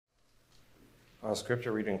Our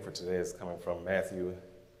scripture reading for today is coming from Matthew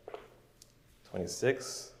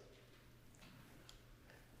 26,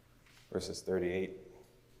 verses 38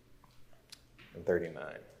 and 39.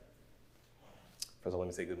 First of all, let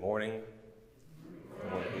me say good morning.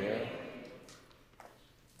 Good morning here.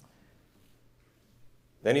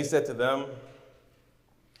 Then he said to them,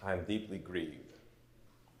 I am deeply grieved,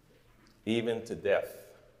 even to death.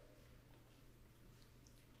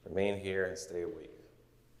 Remain here and stay awake.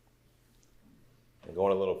 And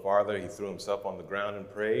going a little farther, he threw himself on the ground and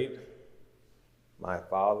prayed, My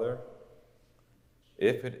Father,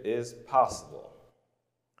 if it is possible,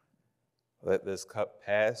 let this cup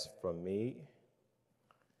pass from me.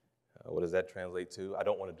 What does that translate to? I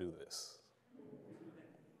don't want to do this.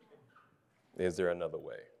 Is there another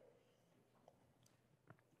way?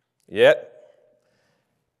 Yet,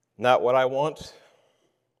 not what I want,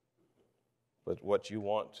 but what you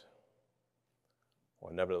want,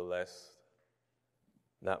 or nevertheless,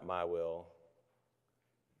 not my will,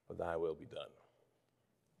 but thy will be done.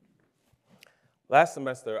 Last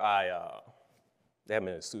semester, they had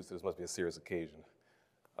me in a suit, so this must be a serious occasion.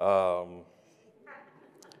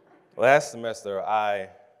 Last semester, I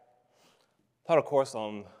taught a course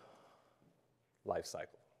on life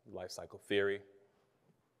cycle theory.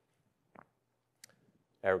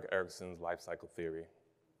 Erik Erikson's life cycle theory.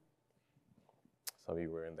 Some of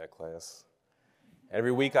you were in that class.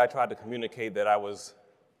 Every week, I tried to communicate that I was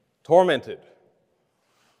tormented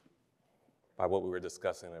by what we were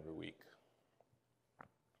discussing every week.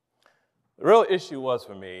 The real issue was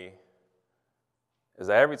for me is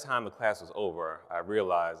that every time the class was over, I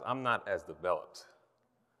realized I'm not as developed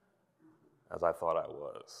as I thought I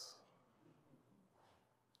was.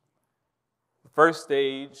 The first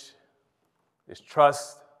stage is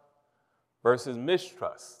trust versus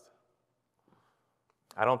mistrust.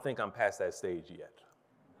 I don't think I'm past that stage yet.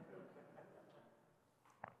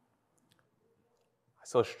 I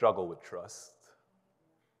still struggle with trust.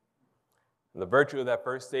 And the virtue of that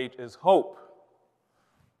first stage is hope.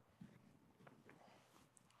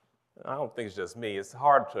 I don't think it's just me. It's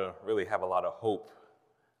hard to really have a lot of hope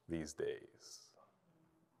these days.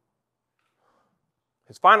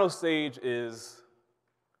 His final stage is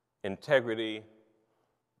integrity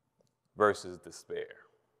versus despair.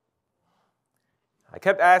 I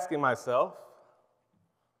kept asking myself,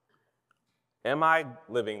 am I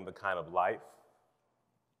living the kind of life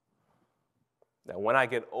that when I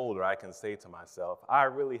get older, I can say to myself, I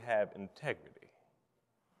really have integrity?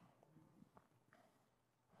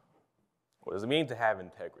 What does it mean to have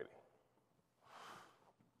integrity?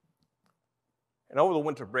 And over the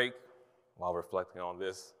winter break, while reflecting on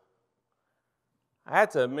this, I had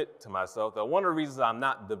to admit to myself that one of the reasons I'm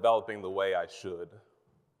not developing the way I should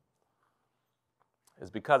is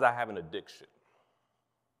because I have an addiction.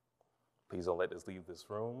 Please don't let this leave this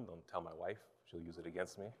room. Don't tell my wife. She'll use it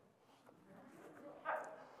against me.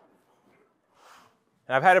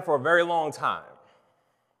 And I've had it for a very long time.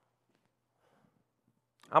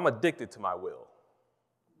 I'm addicted to my will.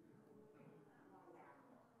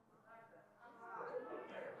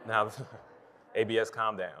 Now, ABS,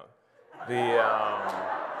 calm down.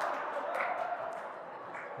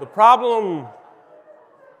 The problem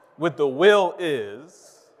with the will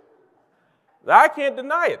is that I can't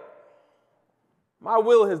deny it. My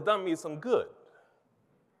will has done me some good.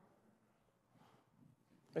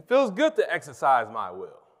 It feels good to exercise my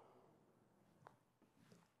will.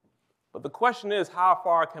 But the question is, how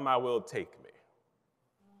far can my will take me?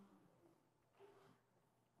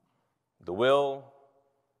 The will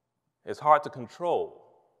is hard to control.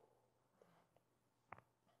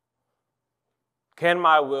 Can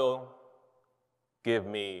my will give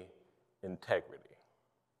me integrity?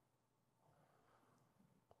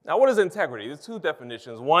 Now, what is integrity? There's two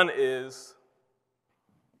definitions. One is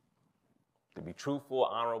to be truthful,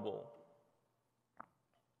 honorable.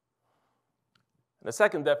 And the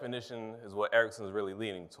second definition is what Erikson is really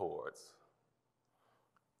leaning towards.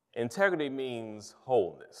 Integrity means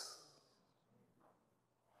wholeness.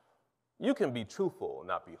 You can be truthful and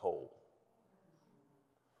not be whole.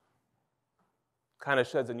 Kind of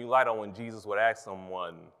sheds a new light on when Jesus would ask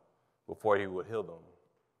someone before he would heal them,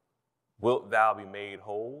 wilt thou be made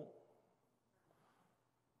whole?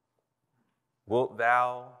 Wilt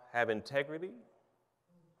thou have integrity?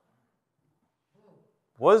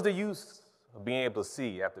 What is the use of being able to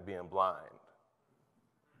see after being blind,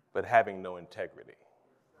 but having no integrity?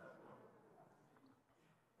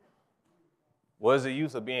 What is the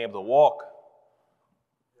use of being able to walk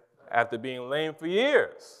after being lame for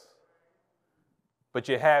years, but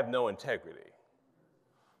you have no integrity?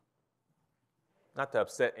 Not to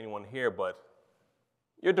upset anyone here, but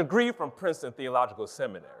your degree from Princeton Theological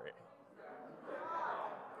Seminary.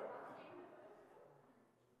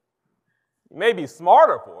 You may be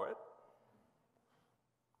smarter for it.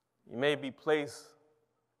 You may be placed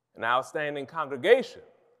in an outstanding congregation.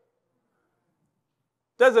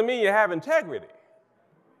 Doesn't mean you have integrity.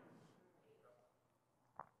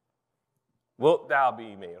 Wilt thou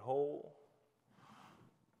be made whole?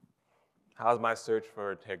 How's my search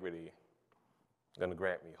for integrity going to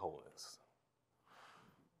grant me wholeness?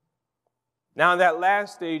 Now, in that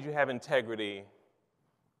last stage, you have integrity,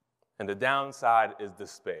 and the downside is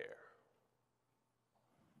despair.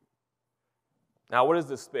 Now, what is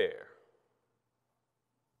despair?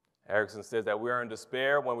 Erickson says that we are in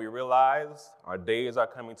despair when we realize our days are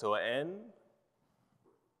coming to an end,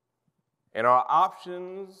 and our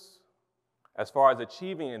options as far as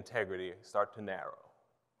achieving integrity start to narrow.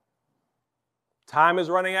 Time is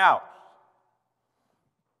running out,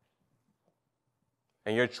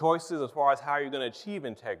 and your choices as far as how you're going to achieve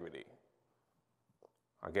integrity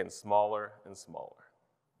are getting smaller and smaller.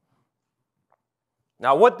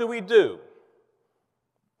 Now, what do we do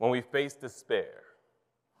when we face despair?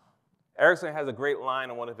 Erickson has a great line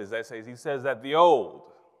in one of his essays. He says that the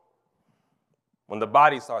old, when the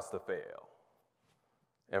body starts to fail,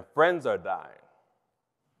 and friends are dying,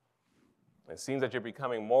 it seems that you're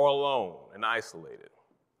becoming more alone and isolated.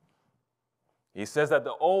 He says that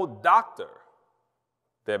the old doctor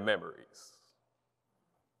their memories.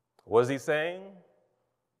 What is he saying?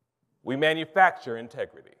 We manufacture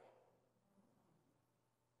integrity.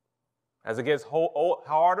 As it gets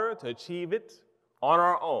harder to achieve it on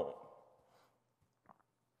our own,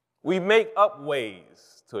 we make up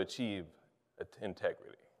ways to achieve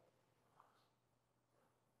integrity.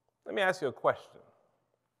 Let me ask you a question.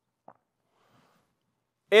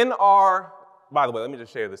 By the way, let me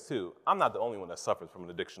just share this too. I'm not the only one that suffers from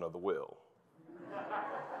an addiction of the will.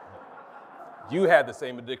 You had the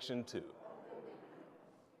same addiction too.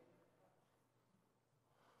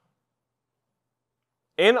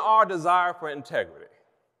 In our desire for integrity,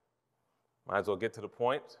 might as well get to the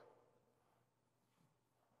point.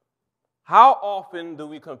 How often do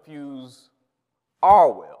we confuse our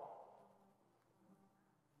will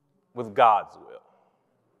with God's will?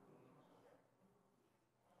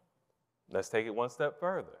 Let's take it one step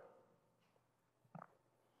further.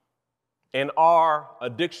 In our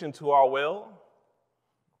addiction to our will,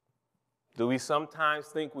 do we sometimes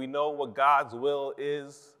think we know what God's will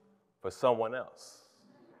is for someone else?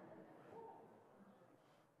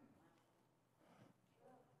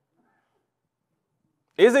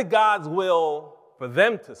 Is it God's will for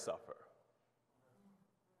them to suffer?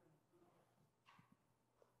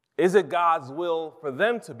 Is it God's will for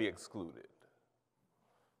them to be excluded?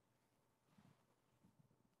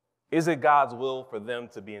 Is it God's will for them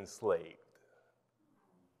to be enslaved?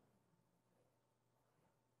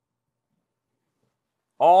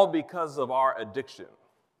 All because of our addiction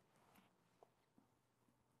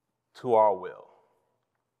to our will.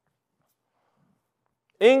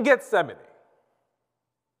 In Gethsemane,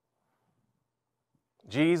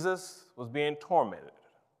 Jesus was being tormented.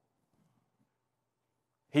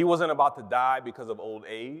 He wasn't about to die because of old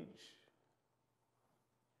age.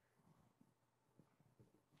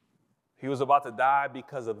 He was about to die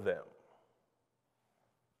because of them.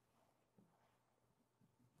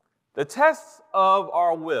 The test of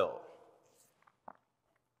our will,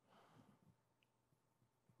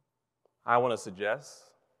 I want to suggest,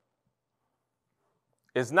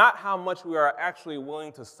 is not how much we are actually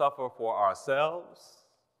willing to suffer for ourselves,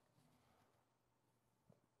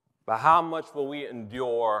 but how much will we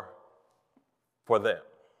endure for them.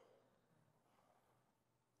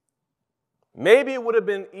 Maybe it would have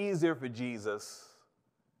been easier for Jesus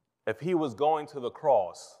if he was going to the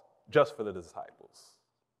cross just for the disciples.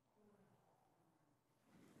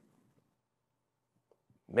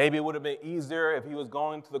 Maybe it would have been easier if he was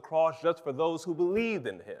going to the cross just for those who believed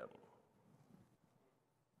in him.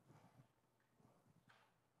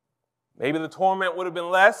 Maybe the torment would have been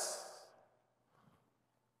less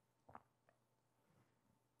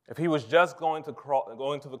if he was just going to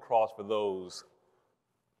the cross for those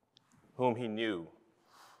whom he knew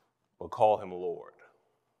would call him Lord.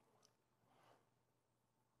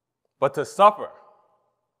 But to suffer,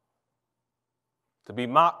 to be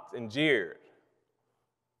mocked and jeered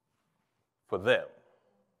for them.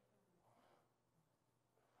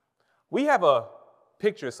 We have a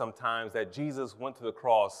picture sometimes that Jesus went to the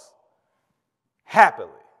cross happily,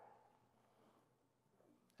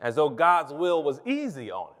 as though God's will was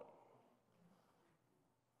easy on him.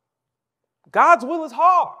 God's will is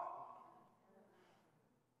hard.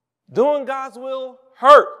 Doing God's will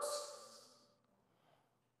hurts.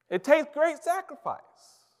 It takes great sacrifice.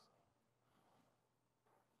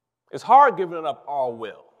 It's hard giving up our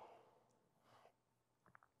will.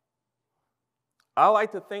 I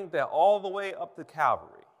like to think that all the way up to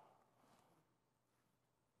Calvary,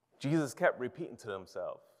 Jesus kept repeating to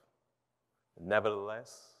himself,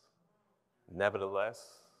 nevertheless, nevertheless,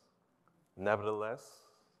 nevertheless,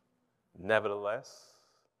 nevertheless,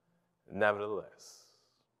 nevertheless.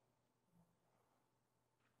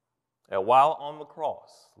 And while on the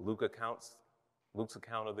cross, Luke's account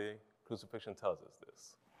of the crucifixion tells us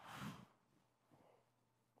this.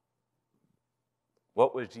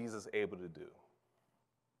 What was Jesus able to do?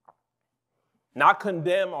 Not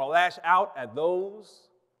condemn or lash out at those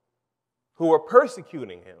who were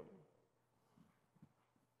persecuting him.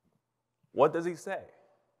 What does he say?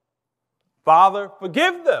 Father,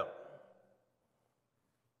 forgive them,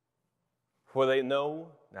 for they know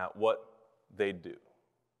not what they do.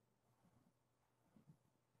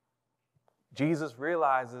 Jesus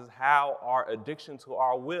realizes how our addiction to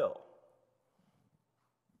our will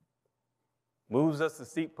moves us to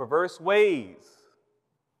seek perverse ways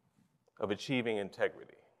of achieving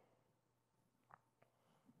integrity.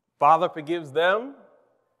 Father forgives them,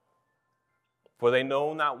 for they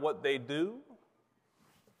know not what they do.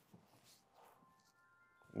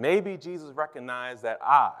 Maybe Jesus recognized that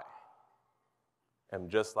I am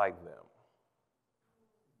just like them.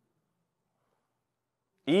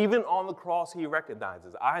 Even on the cross, he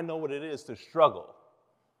recognizes, I know what it is to struggle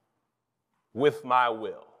with my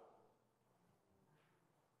will.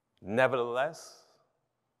 Nevertheless,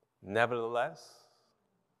 nevertheless,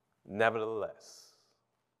 nevertheless.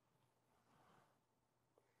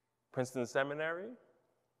 Princeton Seminary,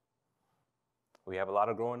 we have a lot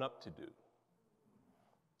of growing up to do.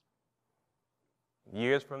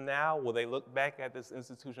 Years from now, will they look back at this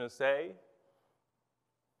institution and say,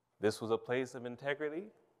 this was a place of integrity?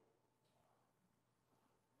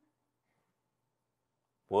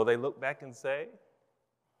 Will they look back and say,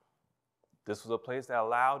 this was a place that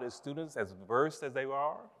allowed its students, as versed as they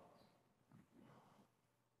are,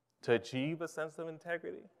 to achieve a sense of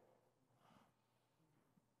integrity?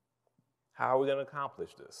 How are we going to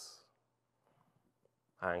accomplish this?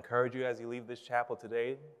 I encourage you as you leave this chapel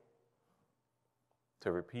today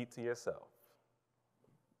to repeat to yourself,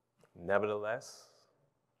 nevertheless,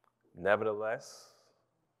 nevertheless,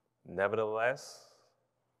 nevertheless,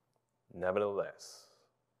 nevertheless.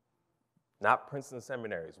 Not Princeton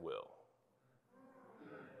Seminary's will,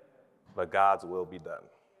 but God's will be done.